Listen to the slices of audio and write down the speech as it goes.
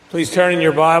Please turn in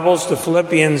your Bibles to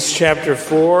Philippians chapter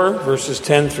 4, verses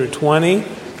 10 through 20,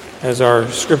 as our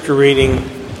scripture reading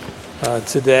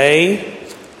today.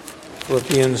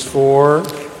 Philippians 4,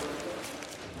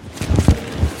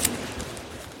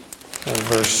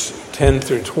 verse 10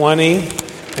 through 20.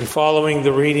 And following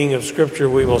the reading of scripture,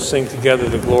 we will sing together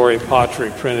the Gloria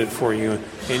Patri printed for you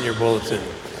in your bulletin.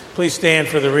 Please stand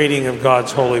for the reading of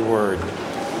God's holy word.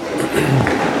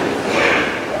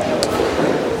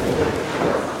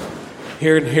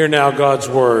 Hear now God's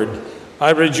word. I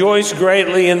rejoice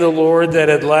greatly in the Lord that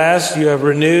at last you have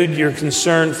renewed your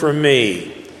concern for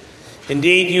me.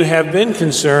 Indeed, you have been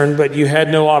concerned, but you had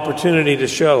no opportunity to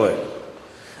show it.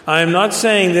 I am not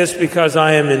saying this because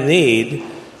I am in need,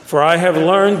 for I have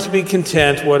learned to be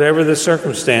content whatever the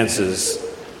circumstances.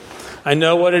 I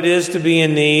know what it is to be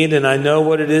in need, and I know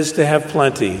what it is to have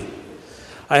plenty.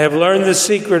 I have learned the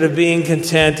secret of being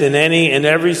content in any and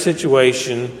every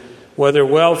situation, whether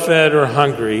well-fed or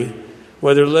hungry,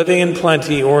 whether living in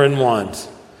plenty or in want.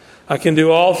 I can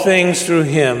do all things through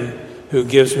him who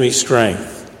gives me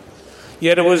strength.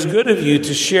 Yet it was good of you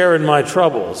to share in my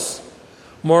troubles.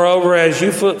 Moreover, as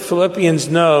you Philippians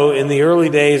know, in the early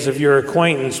days of your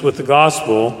acquaintance with the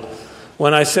gospel,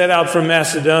 when I set out from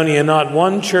Macedonia, not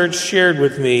one church shared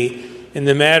with me in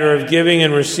the matter of giving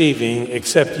and receiving,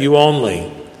 except you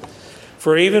only.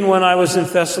 For even when I was in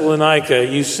Thessalonica,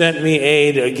 you sent me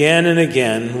aid again and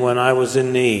again when I was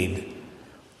in need.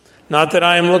 Not that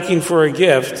I am looking for a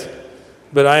gift,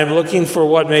 but I am looking for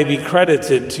what may be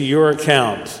credited to your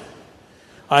account.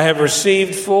 I have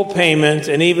received full payment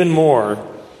and even more.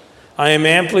 I am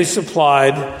amply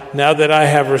supplied now that I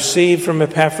have received from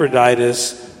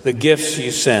Epaphroditus the gifts you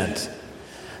sent.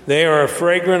 They are a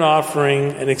fragrant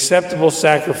offering, an acceptable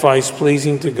sacrifice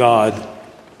pleasing to God.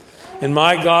 And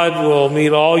my God will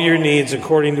meet all your needs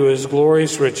according to his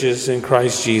glorious riches in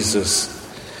Christ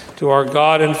Jesus. To our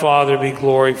God and Father be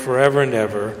glory forever and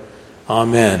ever.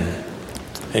 Amen.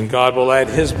 And God will add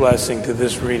his blessing to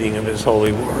this reading of his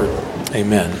holy word.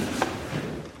 Amen.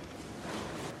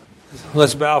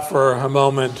 Let's bow for a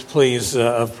moment, please,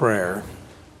 of prayer.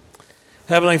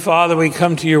 Heavenly Father, we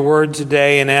come to your word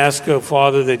today and ask, oh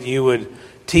Father, that you would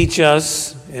teach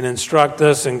us and instruct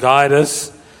us and guide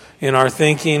us in our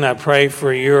thinking. I pray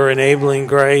for your enabling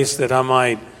grace that I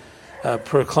might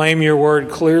proclaim your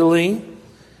word clearly,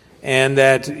 and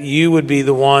that you would be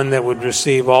the one that would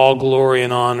receive all glory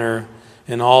and honor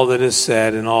in all that is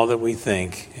said and all that we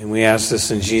think. And we ask this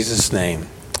in Jesus' name.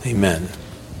 Amen.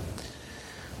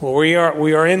 Well, we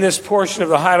are in this portion of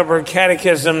the Heidelberg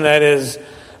Catechism that is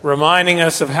reminding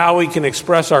us of how we can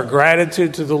express our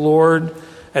gratitude to the Lord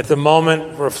at the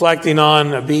moment, reflecting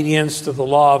on obedience to the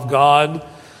law of God.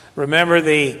 Remember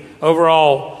the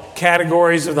overall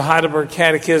categories of the Heidelberg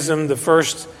Catechism. The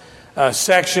first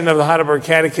section of the Heidelberg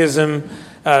Catechism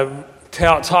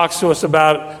talks to us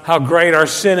about how great our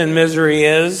sin and misery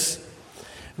is.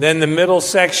 Then the middle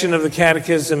section of the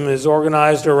Catechism is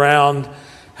organized around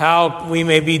how we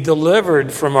may be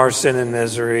delivered from our sin and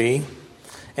misery.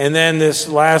 And then this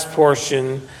last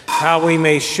portion, how we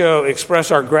may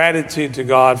express our gratitude to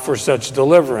God for such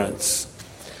deliverance.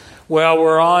 Well,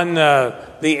 we're on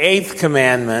the eighth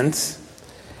commandment,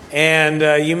 and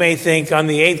you may think on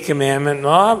the eighth commandment,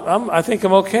 no, I think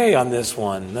I'm okay on this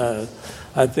one.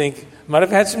 I think might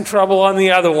have had some trouble on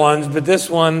the other ones, but this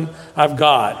one I've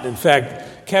got. In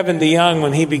fact, Kevin DeYoung,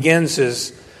 when he begins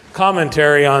his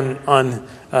commentary on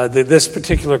this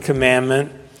particular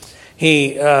commandment,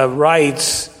 he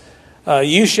writes,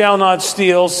 "You shall not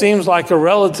steal" seems like a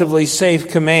relatively safe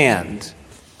command.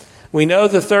 We know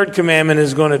the third commandment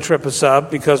is going to trip us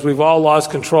up because we've all lost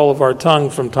control of our tongue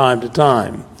from time to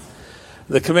time.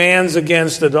 The commands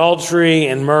against adultery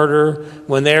and murder,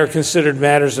 when they are considered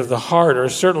matters of the heart, are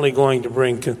certainly going to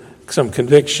bring some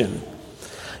conviction.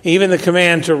 Even the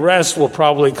command to rest will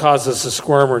probably cause us a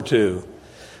squirm or two.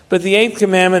 But the eighth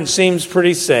commandment seems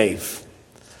pretty safe.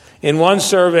 In one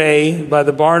survey by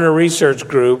the Barna Research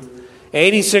Group,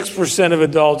 86% of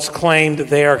adults claimed that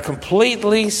they are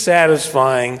completely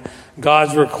satisfying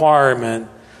God's requirement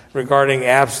regarding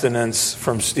abstinence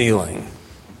from stealing.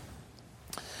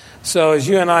 So as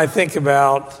you and I think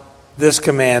about this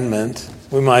commandment,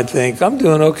 we might think, I'm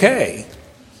doing okay.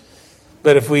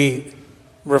 But if we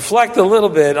reflect a little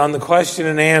bit on the question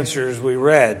and answers we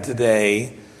read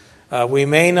today, we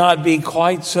may not be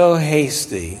quite so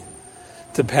hasty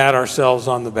to pat ourselves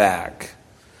on the back.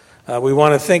 We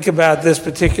want to think about this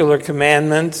particular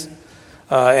commandment,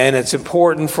 and it's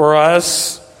important for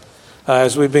us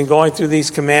as we've been going through these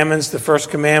commandments. The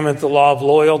first commandment, the law of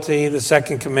loyalty. The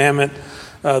second commandment,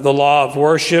 the law of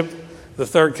worship. The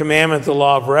third commandment, the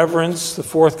law of reverence. The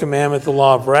fourth commandment, the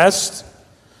law of rest.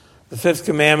 The fifth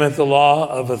commandment, the law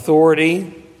of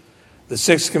authority. The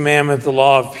sixth commandment, the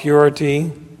law of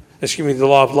purity. The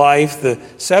law of life. The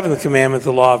seventh commandment,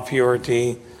 the law of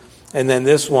purity. And then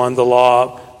this one, the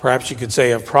law, perhaps you could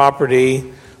say, of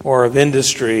property or of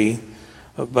industry.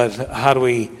 But how do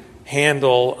we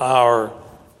handle our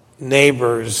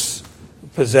neighbor's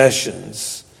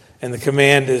possessions? And the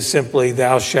command is simply,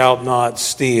 thou shalt not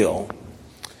steal.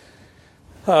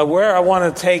 Where I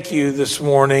want to take you this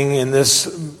morning in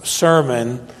this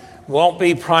sermon won't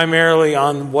be primarily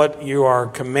on what you are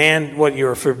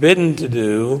forbidden to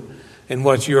do and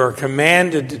what you are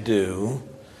commanded to do.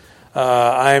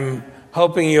 I'm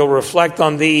hoping you'll reflect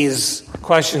on these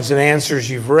questions and answers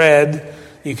you've read.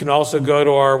 You can also go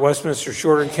to our Westminster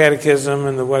Shorter Catechism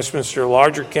and the Westminster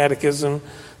Larger Catechism.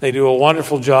 They do a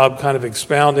wonderful job kind of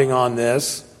expounding on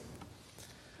this.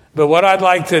 But what I'd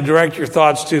like to direct your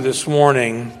thoughts to this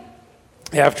morning,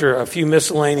 after a few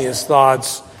miscellaneous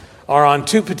thoughts, are on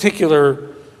two particular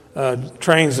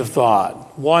trains of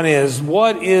thought. One is,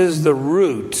 what is the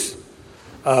root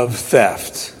of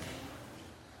theft?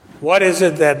 What is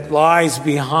it that lies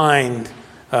behind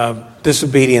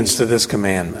disobedience to this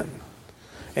commandment?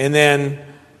 And then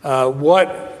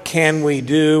what can we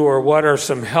do, or what are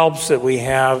some helps that we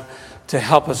have to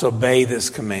help us obey this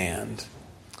command?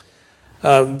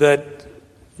 But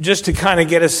just to kind of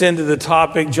get us into the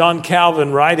topic, John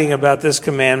Calvin, writing about this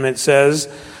commandment, says,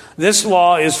 "This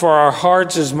law is for our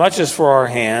hearts as much as for our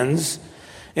hands,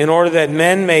 in order that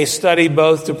men may study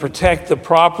both to protect the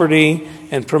property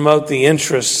and promote the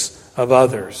interests of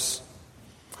others."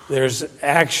 There's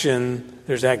action,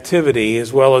 there's activity,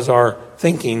 as well as our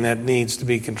thinking that needs to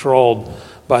be controlled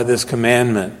by this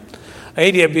commandment.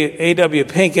 A.W.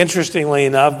 Pink, interestingly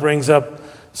enough, brings up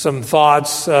some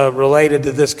thoughts related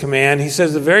to this command. He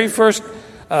says the very first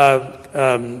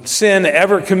sin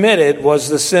ever committed was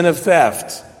the sin of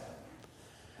theft.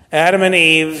 Adam and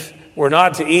Eve were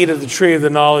not to eat of the tree of the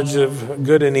knowledge of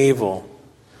good and evil.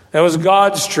 That was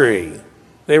God's tree.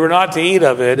 They were not to eat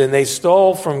of it, and they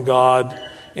stole from God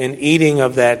in eating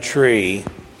of that tree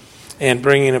and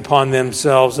bringing upon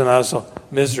themselves and us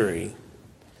misery.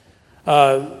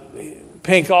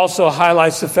 Pink also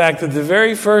highlights the fact that the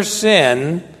very first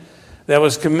sin that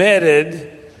was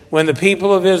committed when the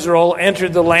people of Israel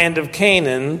entered the land of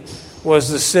Canaan was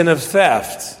the sin of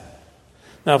theft.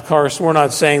 Now, of course, we're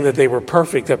not saying that they were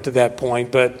perfect up to that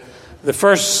point, but the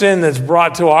first sin that's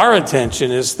brought to our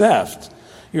attention is theft.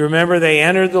 You remember they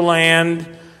entered the land,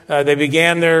 they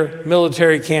began their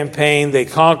military campaign, they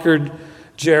conquered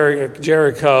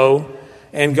Jericho,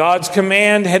 and God's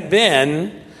command had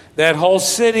been, that whole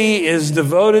city is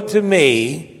devoted to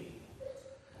me,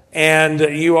 and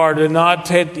you are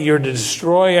you're to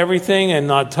destroy everything and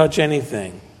not touch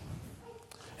anything.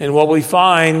 And what we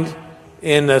find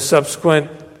in the subsequent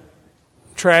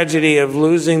tragedy of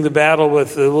losing the battle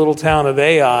with the little town of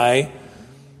Ai,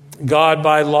 God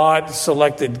by lot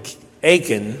selected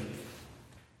Achan,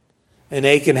 and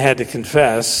Achan had to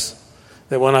confess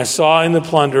that when I saw in the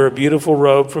plunder a beautiful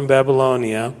robe from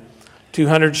Babylonia,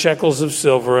 200 shekels of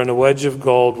silver and a wedge of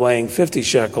gold weighing 50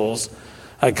 shekels,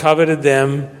 I coveted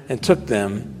them and took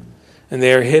them, and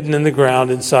they are hidden in the ground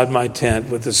inside my tent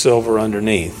with the silver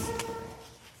underneath.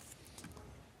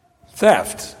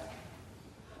 Theft.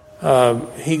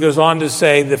 He goes on to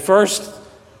say the first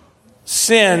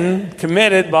sin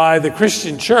committed by the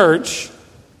Christian church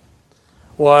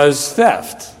was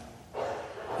theft.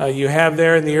 You have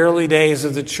there in the early days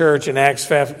of the church in Acts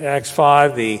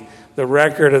 5, the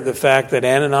record of the fact that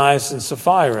Ananias and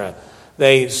Sapphira,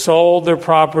 they sold their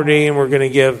property and were going to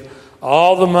give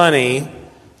all the money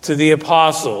to the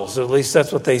apostles. At least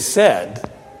that's what they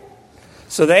said.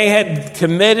 So they had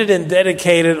committed and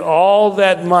dedicated all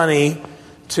that money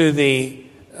to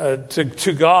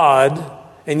God,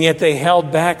 and yet they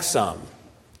held back some.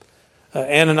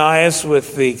 Ananias,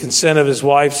 with the consent of his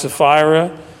wife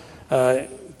Sapphira,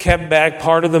 kept back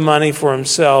part of the money for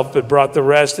himself, but brought the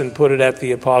rest and put it at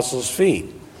the apostles' feet.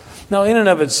 Now, in and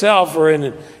of itself, or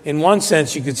in one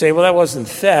sense, you could say, well, that wasn't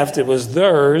theft, it was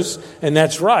theirs, and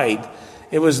that's right.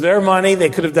 It was their money. They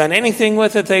could have done anything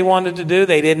with it they wanted to do.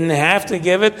 They didn't have to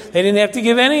give it. They didn't have to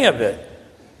give any of it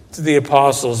to the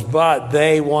apostles, but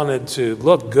they wanted to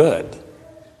look good.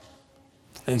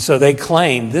 And so they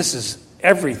claimed this is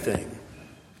everything.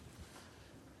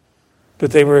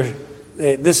 But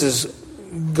this is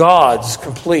God's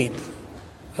complete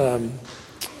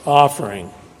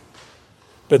offering.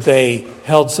 But they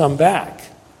held some back.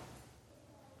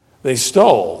 They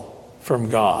stole from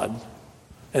God,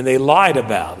 and they lied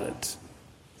about it.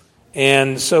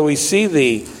 And so we see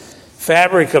the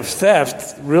fabric of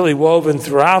theft really woven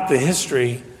throughout the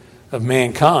history of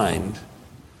mankind.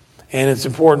 And it's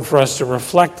important for us to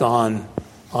reflect on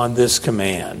this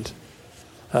command.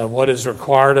 What is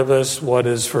required of us, what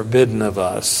is forbidden of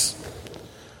us.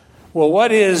 Well,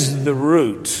 what is the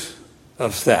root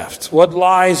of theft? What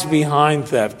lies behind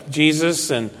theft?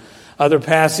 Jesus and other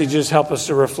passages help us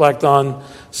to reflect on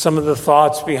some of the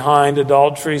thoughts behind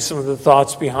adultery, some of the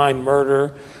thoughts behind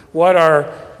murder.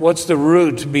 What's the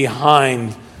root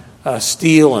behind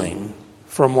stealing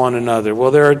from one another?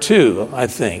 Well, there are two, I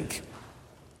think.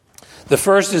 The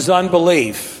first is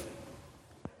unbelief.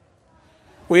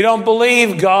 We don't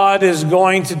believe God is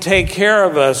going to take care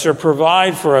of us or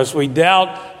provide for us. We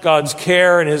doubt God's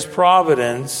care and His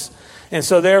providence. And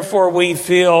so therefore we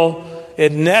feel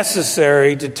it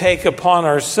necessary to take upon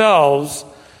ourselves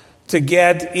to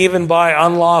get, even by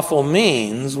unlawful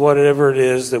means, whatever it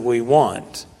is that we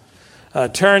want.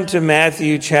 Turn to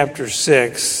Matthew chapter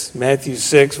 6, Matthew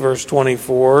 6, verse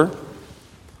 24.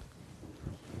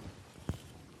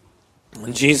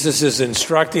 Jesus is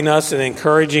instructing us and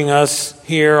encouraging us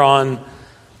here on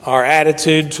our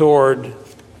attitude toward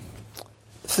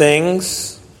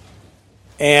things,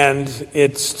 and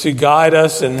it's to guide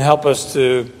us and help us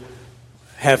to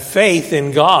have faith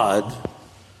in God,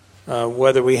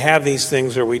 whether we have these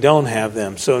things or we don't have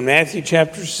them. So in Matthew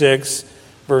chapter 6,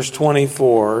 verse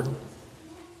 24,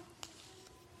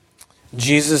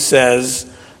 Jesus says,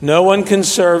 "No one can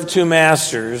serve two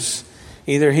masters.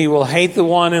 Either he will hate the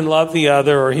one and love the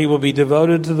other, or he will be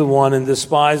devoted to the one and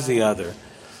despise the other.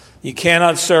 You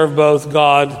cannot serve both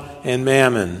God and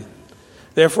mammon.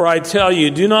 Therefore I tell you,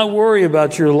 do not worry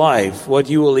about your life, what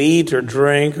you will eat or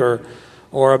drink,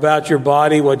 or about your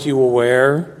body, what you will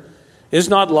wear. Is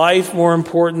not life more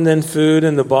important than food,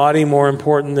 and the body more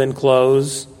important than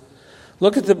clothes?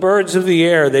 Look at the birds of the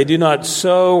air. They do not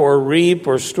sow or reap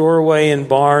or store away in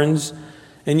barns,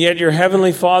 and yet your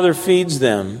heavenly Father feeds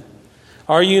them.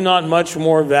 Are you not much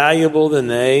more valuable than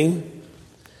they?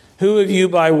 Who of you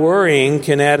by worrying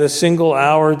can add a single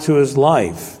hour to his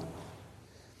life?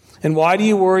 And why do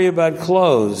you worry about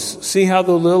clothes? See how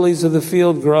the lilies of the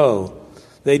field grow.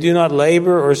 They do not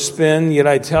labor or spin, yet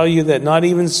I tell you that not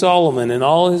even Solomon in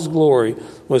all his glory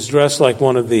was dressed like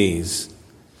one of these.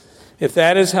 If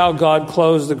that is how God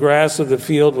clothes the grass of the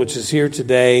field, which is here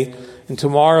today, and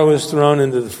tomorrow is thrown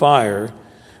into the fire,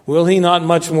 will he not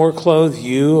much more clothe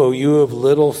you, O you of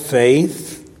little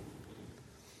faith?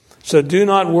 So do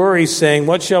not worry, saying,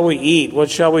 what shall we eat?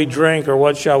 What shall we drink? Or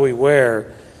what shall we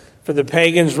wear? For the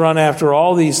pagans run after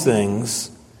all these things,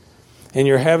 and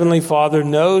your heavenly Father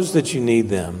knows that you need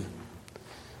them.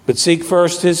 But seek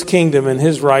first his kingdom and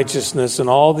his righteousness, and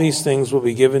all these things will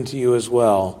be given to you as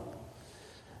well.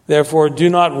 Therefore, do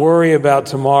not worry about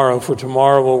tomorrow, for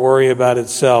tomorrow will worry about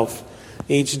itself.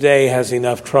 Each day has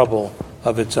enough trouble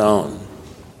of its own.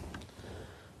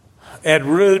 At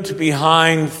root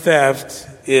behind theft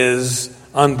is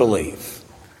unbelief,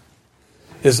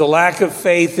 is a lack of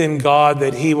faith in God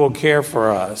that he will care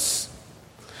for us.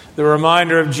 The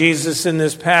reminder of Jesus in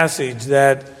this passage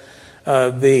that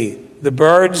the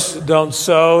birds don't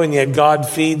sow and yet God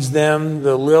feeds them.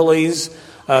 The lilies,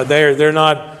 they're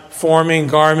not forming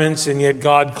garments and yet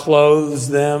God clothes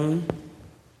them.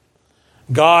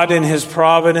 God in his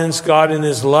providence, God in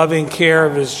his loving care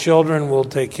of his children will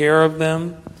take care of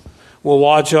them, will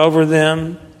watch over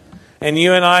them. And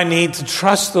you and I need to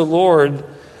trust the Lord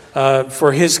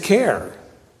for his care.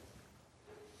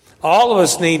 All of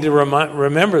us need to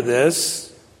remember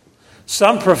this.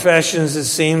 Some professions, it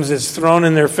seems, it's thrown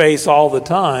in their face all the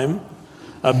time.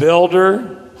 A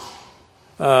builder,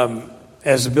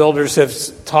 as the builders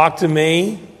have talked to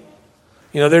me,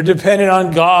 they're dependent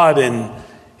on God and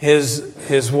his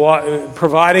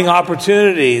providing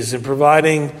opportunities and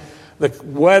providing the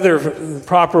weather,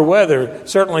 proper weather.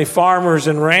 Certainly farmers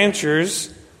and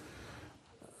ranchers,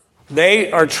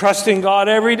 they are trusting God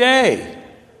every day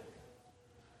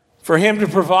for him to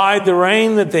provide the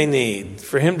rain that they need,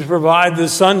 for him to provide the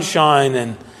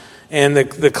sunshine and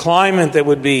the climate that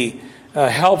would be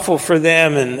helpful for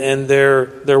them and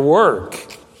their work.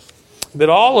 But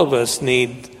all of us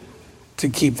need to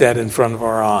keep that in front of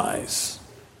our eyes.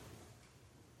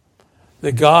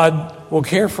 That God will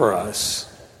care for us,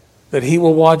 that he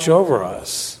will watch over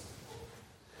us.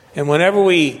 And whenever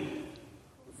we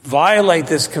violate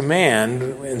this command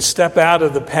and step out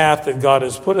of the path that God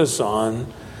has put us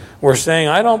on, we're saying,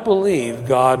 I don't believe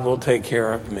God will take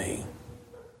care of me.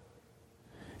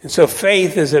 And so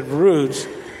faith is at root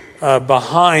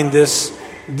behind this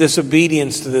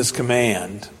disobedience to this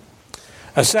command.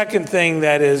 A second thing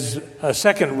that is a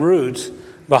second root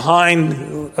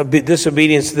behind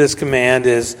disobedience to this command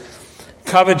is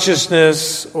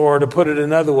covetousness, or to put it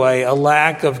another way, a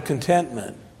lack of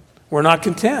contentment. We're not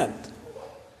content.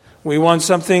 We want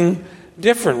something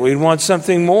different. We want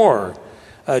something more.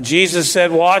 Jesus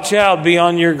said, "Watch out, be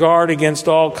on your guard against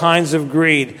all kinds of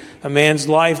greed. A man's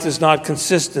life does not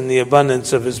consist in the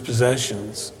abundance of his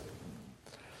possessions."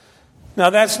 Now,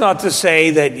 that's not to say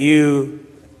that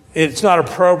it's not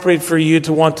appropriate for you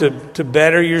to want to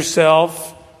better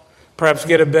yourself, perhaps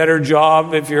get a better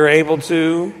job if you're able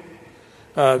to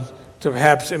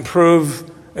perhaps improve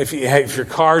if your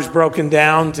car's broken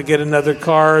down, to get another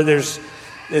car.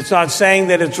 It's not saying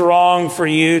that it's wrong for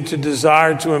you to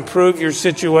desire to improve your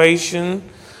situation,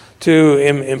 to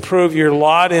improve your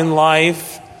lot in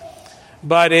life,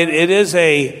 but it is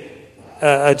a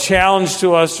challenge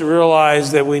to us to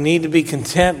realize that we need to be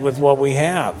content with what we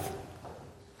have.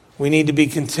 We need to be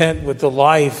content with the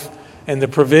life and the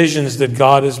provisions that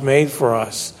God has made for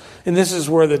us. And this is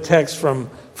where the text from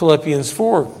Philippians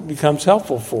 4 becomes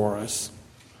helpful for us.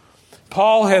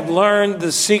 Paul had learned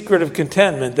the secret of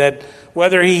contentment, that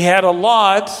whether he had a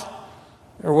lot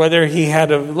or whether he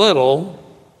had a little,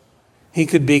 he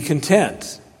could be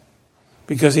content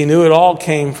because he knew it all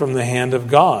came from the hand of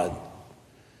God.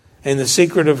 And the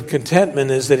secret of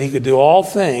contentment is that he could do all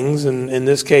things, and in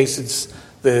this case it's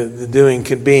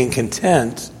being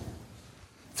content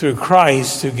through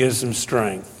Christ who gives him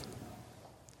strength.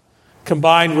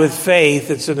 Combined with faith,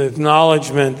 it's an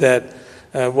acknowledgement that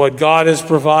what God has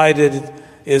provided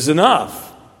is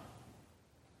enough.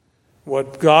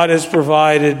 What God has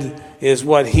provided is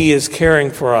what he is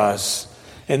caring for us.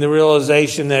 And the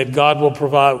realization that God will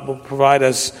provide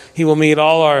us, he will meet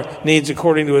all our needs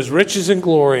according to his riches and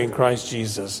glory in Christ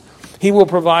Jesus. He will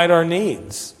provide our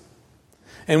needs.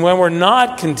 And when we're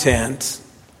not content,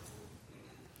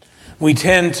 we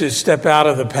tend to step out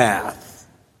of the path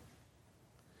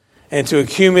and to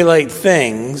accumulate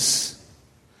things,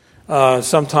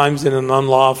 sometimes in an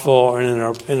unlawful or in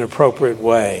an inappropriate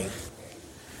way.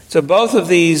 So both of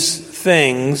these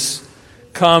things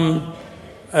come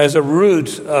as a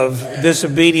root of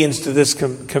disobedience to this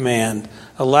command: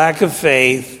 a lack of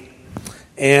faith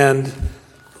and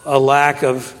a lack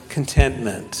of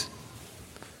contentment.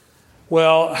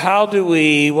 Well,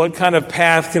 what kind of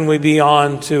path can we be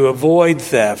on to avoid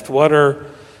theft? What are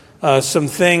some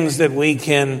things that we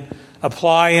can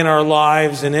apply in our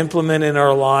lives and implement in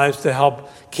our lives to help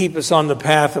keep us on the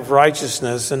path of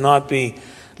righteousness and not be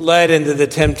led into the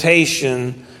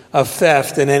temptation of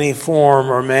theft in any form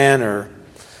or manner?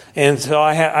 And so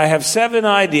I have 7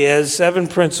 ideas, 7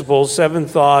 principles, 7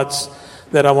 thoughts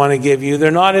that I want to give you.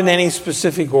 They're not in any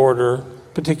specific order,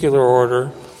 particular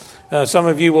order. Some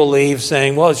of you will leave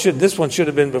saying, well, this one should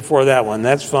have been before that one.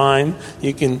 That's fine.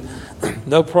 You can,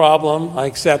 no problem. I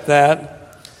accept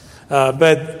that.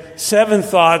 But 7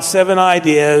 thoughts, 7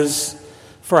 ideas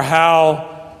for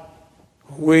how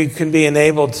we can be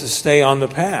enabled to stay on the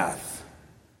path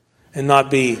and not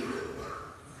be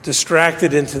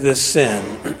distracted into this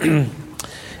sin.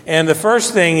 And the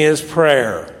first thing is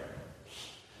prayer.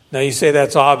 Now you say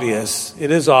that's obvious.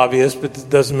 It is obvious, but it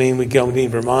doesn't mean we don't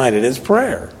need reminded. It's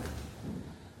prayer.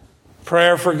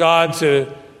 Prayer for God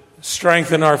to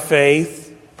strengthen our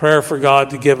faith. Prayer for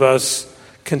God to give us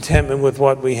contentment with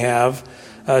what we have.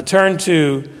 Turn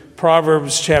to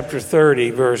Proverbs chapter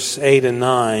 30, verse 8 and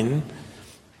 9.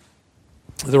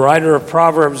 The writer of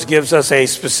Proverbs gives us a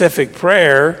specific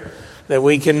prayer that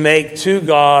we can make to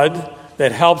God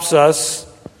that helps us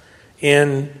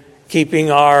in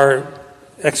keeping our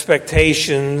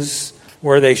expectations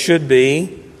where they should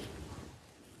be.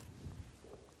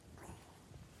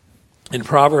 In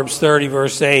Proverbs 30,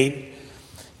 verse 8,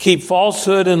 "Keep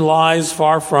falsehood and lies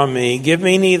far from me. Give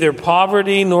me neither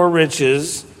poverty nor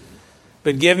riches,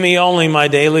 but give me only my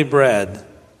daily bread.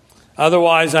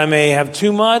 Otherwise I may have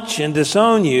too much and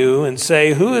disown you and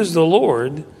say, 'Who is the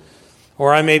Lord?'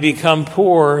 Or I may become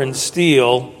poor and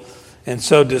steal and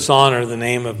so dishonor the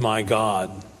name of my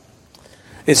God."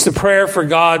 It's the prayer for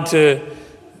God to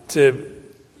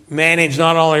manage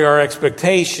not only our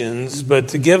expectations, but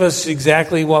to give us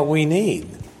exactly what we need.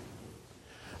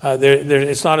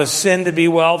 It's not a sin to be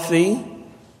wealthy.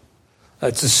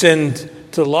 It's a sin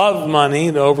to love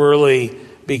money, to overly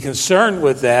be concerned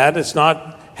with that. It's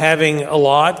not having a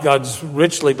lot. God's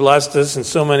richly blessed us in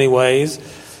so many ways.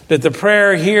 But the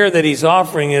prayer here that he's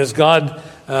offering is, God,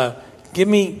 give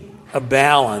me a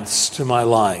balance to my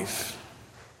life.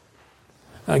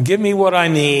 Give me what I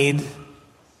need,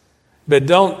 but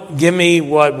don't give me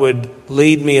what would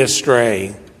lead me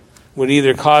astray, would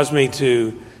either cause me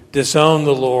to disown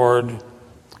the Lord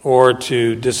or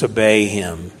to disobey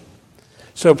him.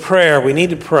 So prayer, we need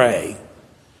to pray.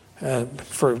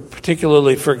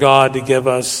 particularly for God to give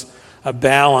us a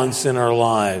balance in our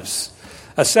lives.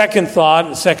 A second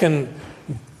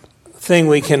thing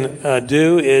we can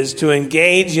do is to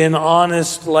engage in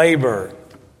honest labor.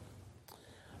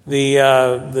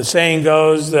 The saying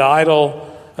goes,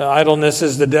 idleness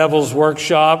is the devil's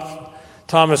workshop.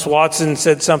 Thomas Watson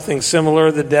said something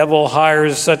similar. The devil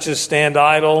hires such as stand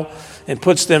idle and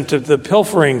puts them to the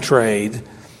pilfering trade.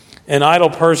 An idle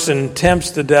person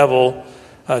tempts the devil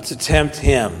to tempt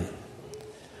him.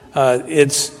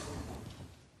 It's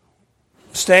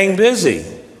staying busy,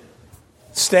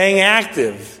 staying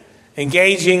active,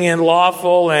 engaging in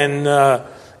lawful and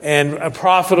a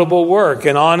profitable work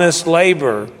and honest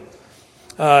labor.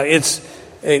 To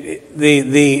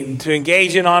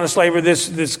engage in honest labor.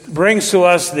 This brings to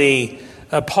us the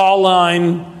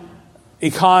Pauline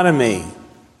economy.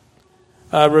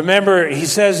 Remember, he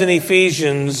says in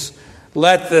Ephesians,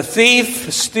 "Let the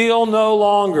thief steal no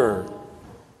longer."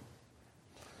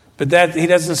 But that he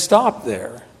doesn't stop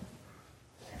there.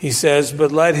 He says,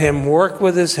 "But let him work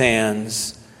with his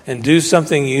hands and do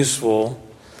something useful,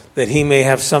 that he may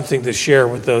have something to share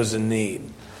with those in need."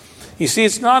 You see,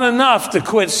 it's not enough to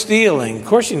quit stealing. Of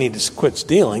course you need to quit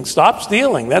stealing. Stop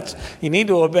stealing. You need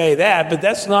to obey that, but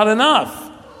that's not enough.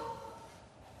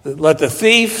 Let the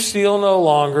thief steal no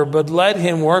longer, but let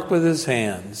him work with his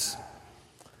hands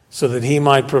so that he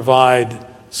might provide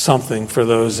something for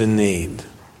those in need.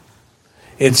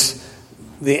 It's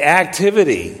the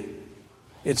activity.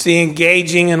 It's the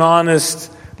engaging in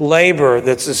honest labor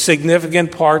that's a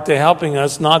significant part to helping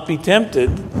us not be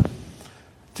tempted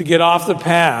to get off the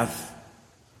path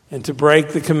and to break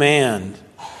the command.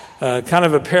 Kind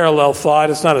of a parallel thought,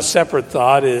 it's not a separate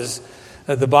thought, is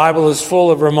that the Bible is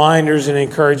full of reminders and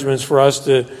encouragements for us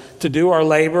to do our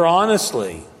labor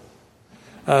honestly.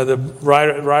 The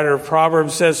writer of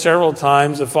Proverbs says several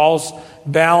times, "A false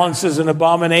balance is an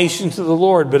abomination to the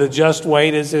Lord, but a just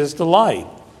weight is his delight."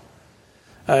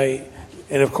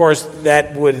 And of course,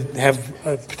 that would have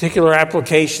a particular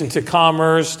application to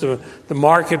commerce, to the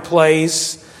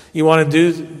marketplace. You want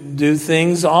to do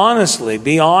things honestly.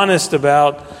 Be honest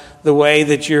about the way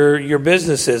that your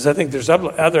business is. I think there's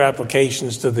other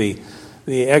applications to the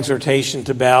exhortation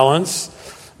to balance.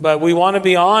 But we want to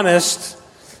be honest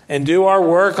and do our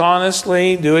work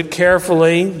honestly, do it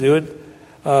carefully, do it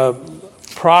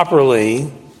properly.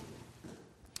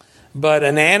 But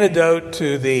an antidote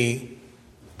to the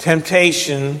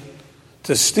temptation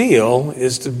to steal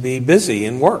is to be busy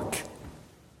and work.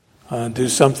 Do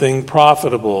something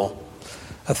profitable.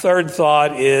 A third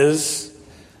thought is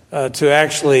to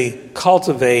actually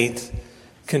cultivate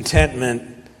contentment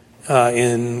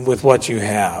with what you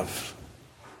have.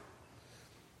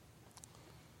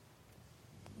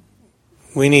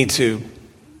 We need to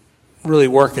really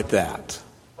work at that.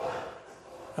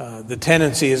 The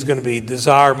tendency is going to be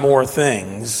desire more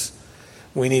things.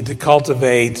 We need to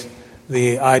cultivate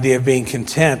the idea of being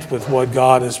content with what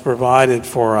God has provided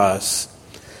for us.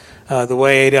 The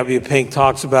way A.W. Pink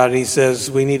talks about it, he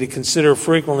says, we need to consider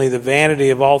frequently the vanity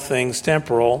of all things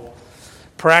temporal,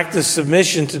 practice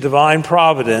submission to divine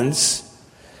providence,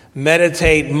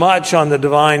 meditate much on the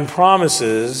divine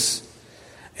promises,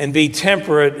 and be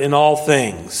temperate in all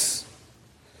things.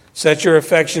 Set your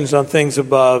affections on things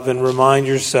above and remind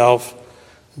yourself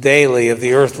daily of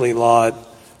the earthly lot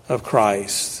of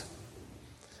Christ.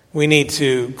 We need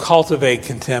to cultivate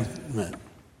contentment.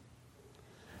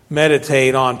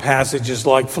 Meditate on passages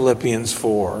like Philippians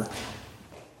 4.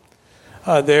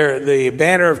 The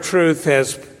Banner of Truth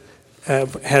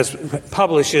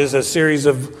publishes a series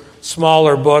of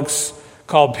smaller books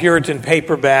called Puritan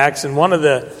Paperbacks, and one of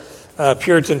the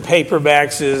Puritan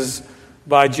paperbacks is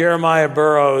by Jeremiah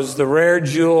Burroughs, The Rare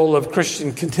Jewel of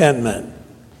Christian Contentment.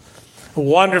 A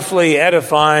wonderfully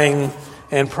edifying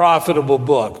and profitable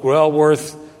book, well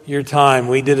worth your time.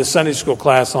 We did a Sunday school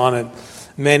class on it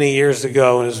many years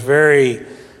ago, and it's very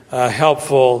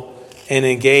helpful and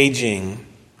engaging.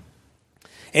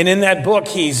 And in that book,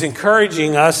 he's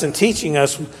encouraging us and teaching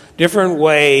us different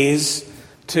ways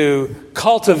to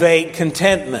cultivate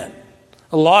contentment.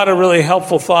 A lot of really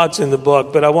helpful thoughts in the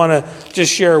book, but I want to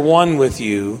just share one with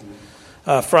you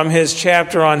from his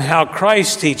chapter on how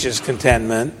Christ teaches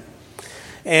contentment.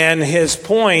 And his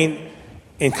point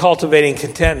in cultivating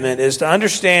contentment is to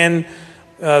understand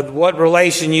what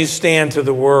relation you stand to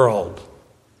the world.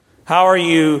 How are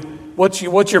you? What's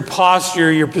your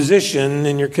posture, your position,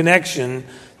 and your connection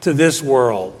to this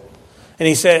world? And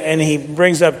he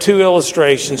brings up two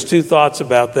illustrations, two thoughts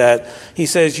about that. He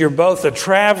says you're both a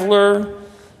traveler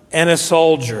and a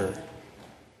soldier.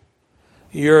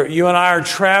 You and I are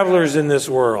travelers in this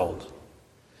world,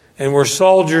 and we're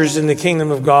soldiers in the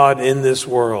kingdom of God in this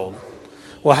world.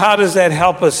 Well, how does that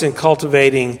help us in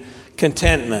cultivating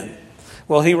contentment?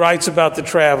 Well, he writes about the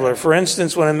traveler. For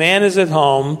instance, when a man is at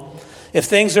home, if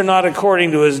things are not according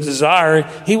to his desire,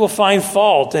 he will find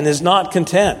fault and is not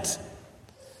content.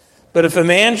 But if a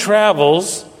man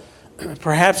travels,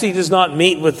 perhaps he does not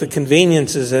meet with the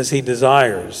conveniences as he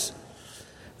desires.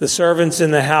 The servants in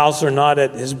the house are not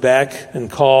at his beck and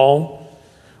call,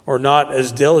 or not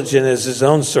as diligent as his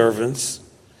own servants.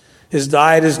 His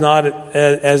diet is not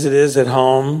as it is at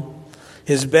home.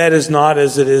 His bed is not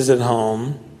as it is at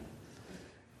home.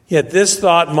 Yet this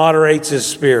thought moderates his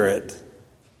spirit.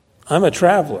 I'm a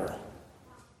traveler,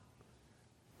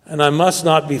 and I must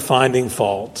not be finding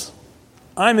fault.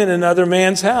 I'm in another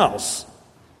man's house,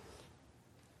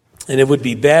 and it would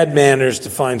be bad manners to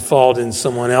find fault in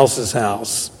someone else's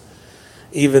house,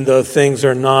 even though things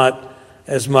are not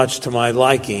as much to my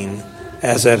liking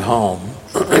as at home.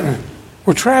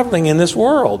 We're traveling in this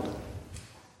world.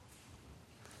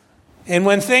 And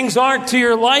when things aren't to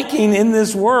your liking in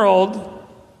this world,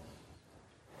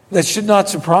 that should not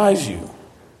surprise you.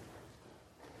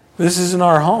 This isn't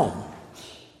our home.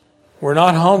 We're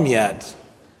not home yet.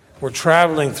 We're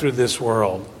traveling through this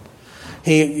world.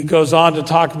 He goes on to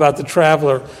talk about the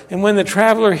traveler. And when the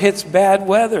traveler hits bad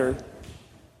weather,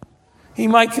 he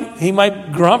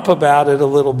might grump about it a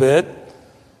little bit.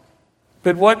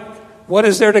 But what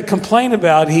is there to complain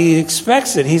about? He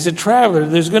expects it. He's a traveler.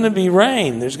 There's going to be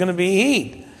rain. There's going to be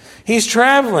heat. He's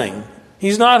traveling.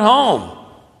 He's not home.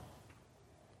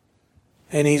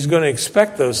 And he's going to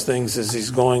expect those things as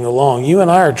he's going along. You and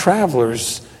I are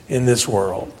travelers in this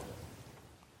world.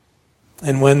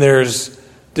 And when there's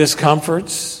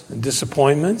discomforts and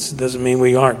disappointments, it doesn't mean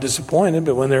we aren't disappointed,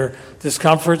 but when there are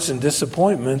discomforts and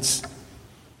disappointments,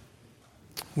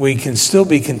 we can still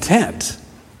be content.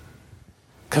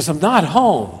 Because I'm not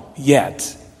home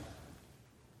yet.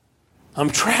 I'm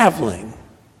traveling.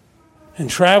 And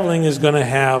traveling is going to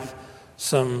have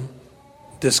some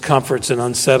discomforts and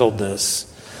unsettledness.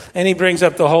 And he brings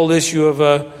up the whole issue of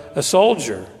a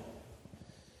soldier.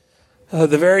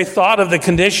 The very thought of the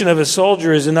condition of a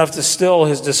soldier is enough to still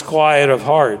his disquiet of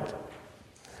heart.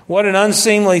 What an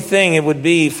unseemly thing it would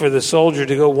be for the soldier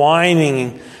to go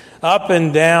whining up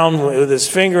and down with his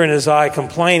finger in his eye,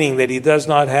 complaining that he does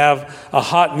not have a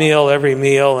hot meal every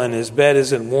meal and his bed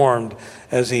isn't warmed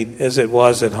as it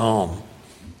was at home.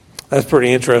 That's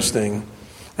pretty interesting.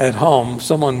 At home,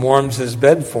 someone warms his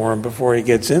bed for him before he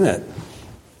gets in it.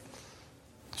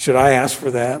 Should I ask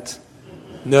for that?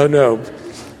 No.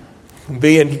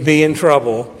 Be in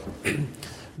trouble.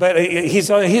 But he's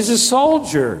a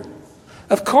soldier.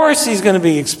 Of course he's going to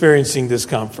be experiencing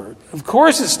discomfort. Of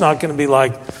course it's not going to be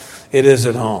like it is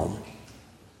at home.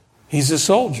 He's a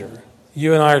soldier.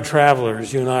 You and I are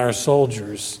travelers. You and I are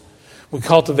soldiers. We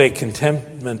cultivate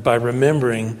contentment by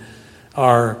remembering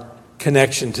our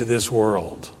connection to this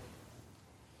world.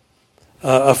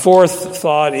 A fourth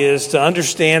thought is to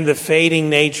understand the fading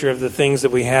nature of the things that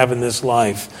we have in this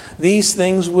life. These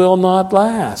things will not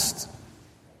last.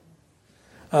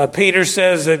 Peter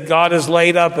says that God has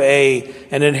laid up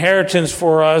an inheritance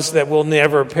for us that will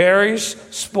never perish,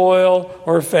 spoil,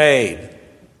 or fade.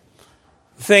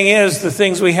 The thing is, the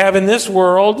things we have in this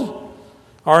world,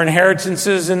 our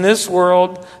inheritances in this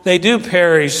world, they do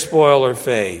perish, spoil, or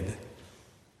fade.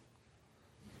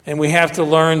 And we have to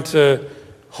learn to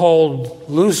hold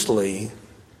loosely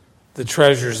the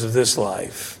treasures of this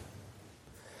life.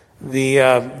 The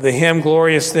hymn,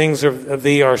 Glorious Things of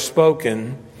Thee Are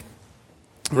Spoken,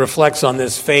 reflects on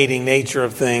this fading nature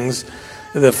of things.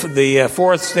 The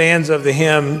fourth stanza of the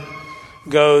hymn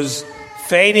goes,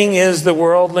 fading is the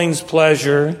worldling's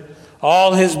pleasure,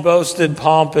 all his boasted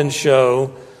pomp and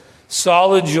show,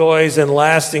 solid joys and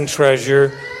lasting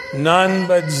treasure, none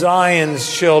but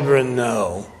Zion's children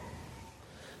know.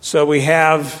 So we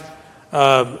have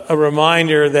a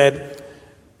reminder that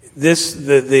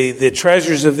the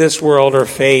treasures of this world are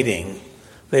fading.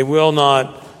 They will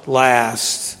not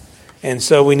last. And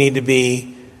so we need to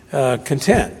be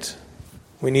content.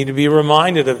 We need to be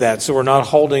reminded of that so we're not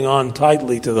holding on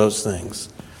tightly to those things.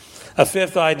 A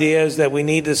fifth idea is that we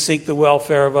need to seek the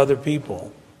welfare of other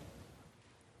people.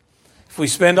 If we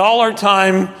spend all our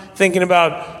time thinking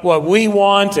about what we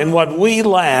want and what we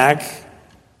lack,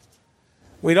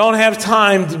 we don't have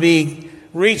time to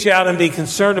reach out and be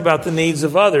concerned about the needs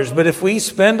of others. But if we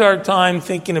spend our time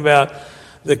thinking about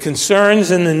the concerns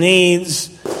and the needs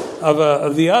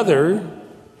of the other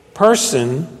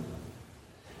person,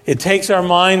 it takes our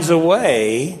minds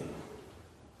away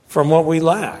from what we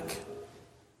lack.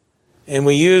 And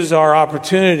we use our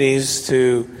opportunities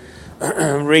to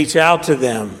reach out to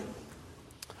them.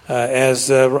 As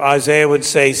Isaiah would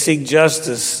say, seek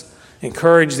justice,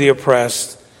 encourage the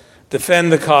oppressed,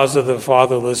 defend the cause of the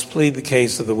fatherless, plead the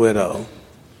case of the widow.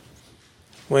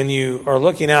 When you are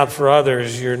looking out for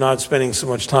others, you're not spending so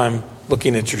much time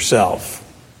looking at yourself.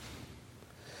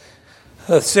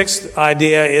 The sixth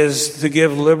idea is to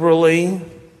give liberally.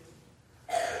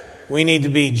 We need to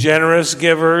be generous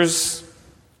givers.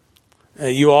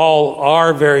 You all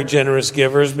are very generous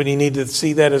givers, but you need to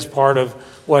see that as part of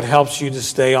what helps you to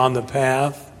stay on the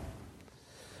path.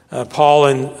 Paul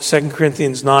in 2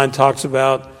 Corinthians 9 talks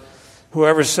about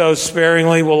whoever sows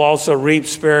sparingly will also reap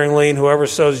sparingly, and whoever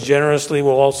sows generously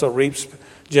will also reap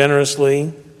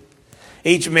generously.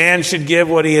 Each man should give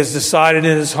what he has decided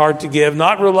in his heart to give,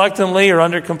 not reluctantly or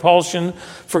under compulsion,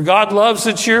 for God loves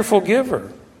a cheerful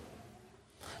giver.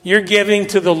 Your giving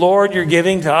to the Lord, your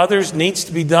giving to others needs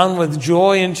to be done with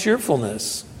joy and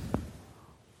cheerfulness.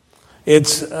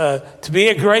 It's to be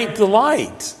a great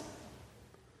delight,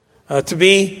 to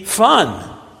be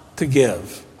fun to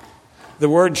give. The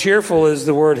word cheerful is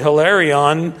the word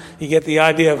hilarion. You get the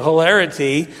idea of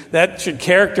hilarity. That should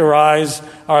characterize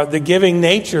the giving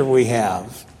nature we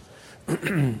have.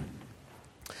 And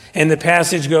the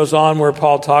passage goes on where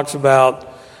Paul talks about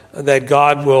that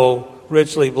God will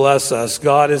richly bless us.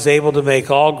 God is able to make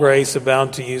all grace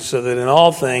abound to you so that in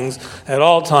all things, at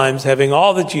all times, having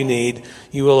all that you need,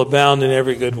 you will abound in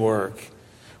every good work.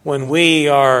 When we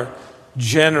are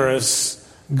generous,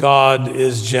 God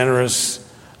is generous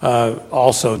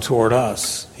also toward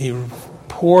us. He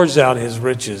pours out his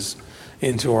riches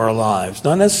into our lives.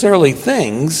 Not necessarily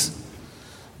things,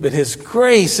 but his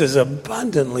grace is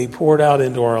abundantly poured out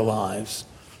into our lives.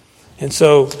 And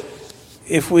so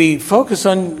if we focus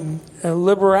on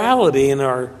liberality in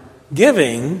our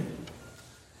giving,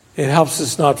 it helps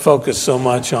us not focus so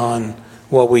much on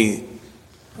what we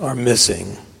are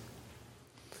missing.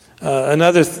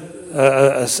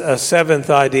 A seventh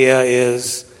idea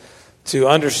is to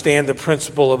understand the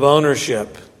principle of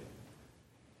ownership.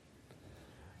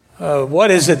 What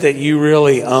is it that you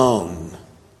really own?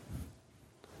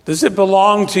 Does it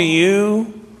belong to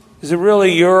you? Is it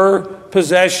really your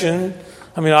possession?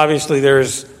 I mean, obviously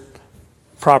there's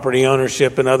property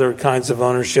ownership and other kinds of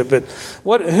ownership, but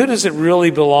who does it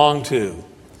really belong to?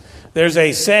 There's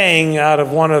a saying out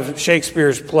of one of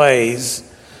Shakespeare's plays,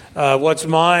 what's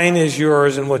mine is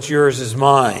yours and what's yours is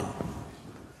mine.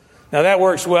 Now that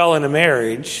works well in a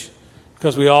marriage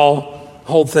because we all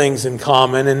hold things in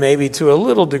common, and maybe to a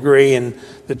little degree in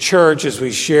the church as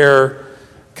we share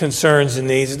concerns and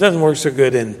needs. It doesn't work so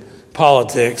good in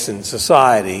politics and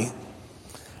society.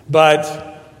 But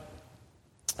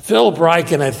Philip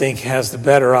Ryken, I think, has the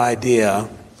better idea.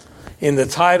 In the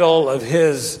title of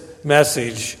his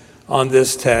message on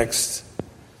this text,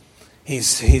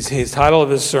 his title of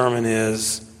his sermon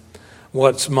is,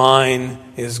 What's Mine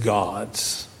is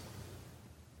God's.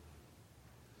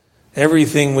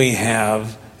 Everything we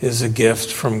have is a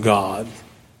gift from God.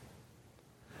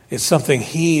 It's something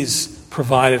he's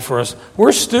provided for us.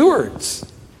 We're stewards.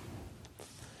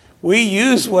 We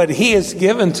use what he has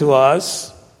given to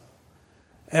us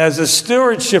as a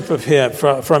stewardship of him,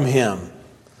 from him,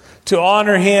 to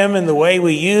honor him in the way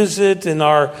we use it and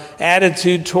our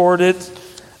attitude toward it.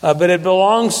 But it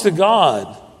belongs to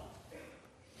God.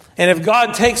 And if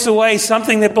God takes away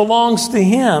something that belongs to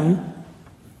him,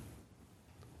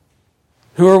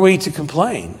 who are we to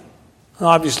complain?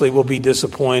 Obviously, we'll be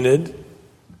disappointed.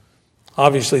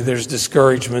 Obviously, there's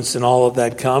discouragements and all of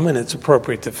that come, and it's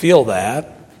appropriate to feel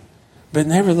that. But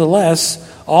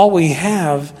nevertheless, all we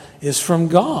have is from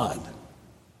God.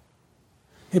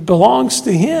 It belongs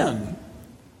to him.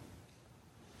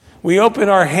 We open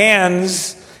our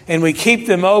hands and we keep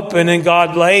them open, and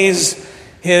God lays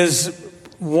his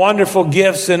wonderful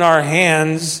gifts in our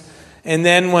hands, and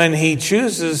then when he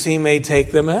chooses, he may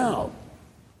take them out.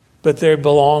 But they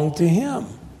belong to him.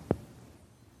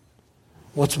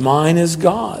 What's mine is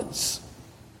God's.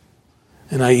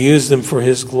 And I use them for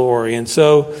his glory. And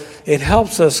so it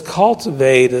helps us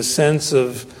cultivate a sense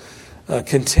of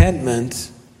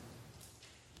contentment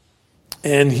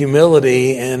and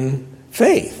humility and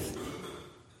faith.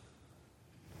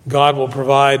 God will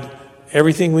provide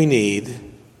everything we need,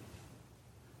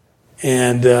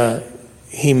 and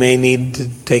he may need to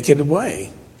take it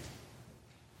away.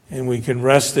 And we can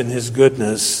rest in his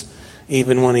goodness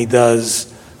even when he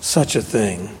does such a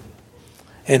thing.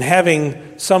 And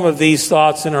having some of these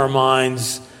thoughts in our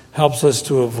minds helps us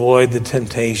to avoid the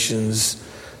temptations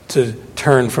to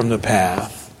turn from the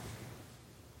path,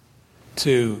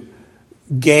 to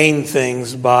gain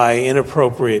things by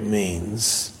inappropriate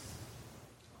means.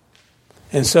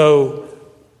 And so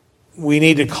we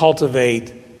need to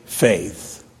cultivate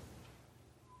faith.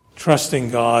 trusting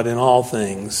God in all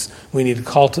things. We need to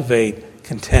cultivate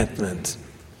contentment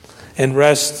and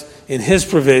rest in His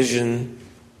provision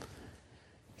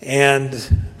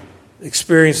and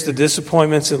experience the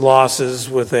disappointments and losses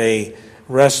with a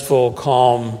restful,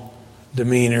 calm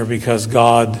demeanor because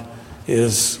God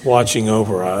is watching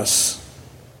over us.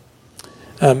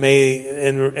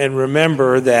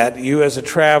 Remember that you as a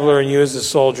traveler and you as a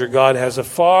soldier, God has a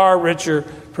far richer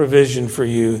provision for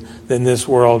you than this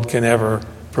world can ever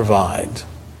provide.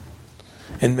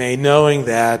 And may knowing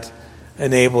that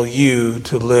enable you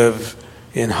to live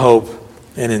in hope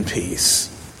and in peace.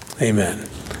 Amen.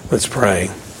 Let's pray.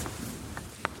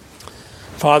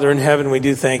 Father in heaven, we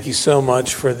do thank you so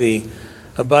much for the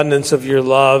abundance of your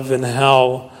love and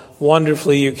how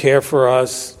wonderfully you care for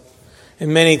us.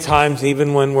 And many times,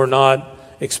 even when we're not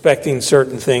expecting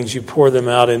certain things, you pour them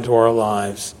out into our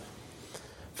lives.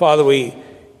 Father, we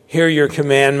hear your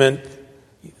commandment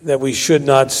that we should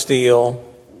not steal.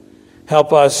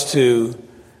 Help us to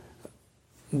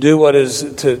do what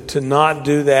is, to not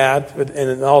do that,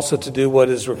 and also to do what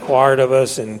is required of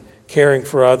us in caring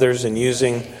for others and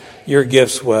using your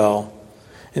gifts well.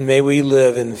 And may we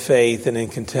live in faith and in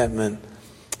contentment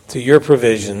to your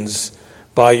provisions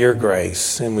by your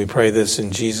grace. And we pray this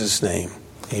in Jesus' name.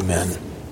 Amen.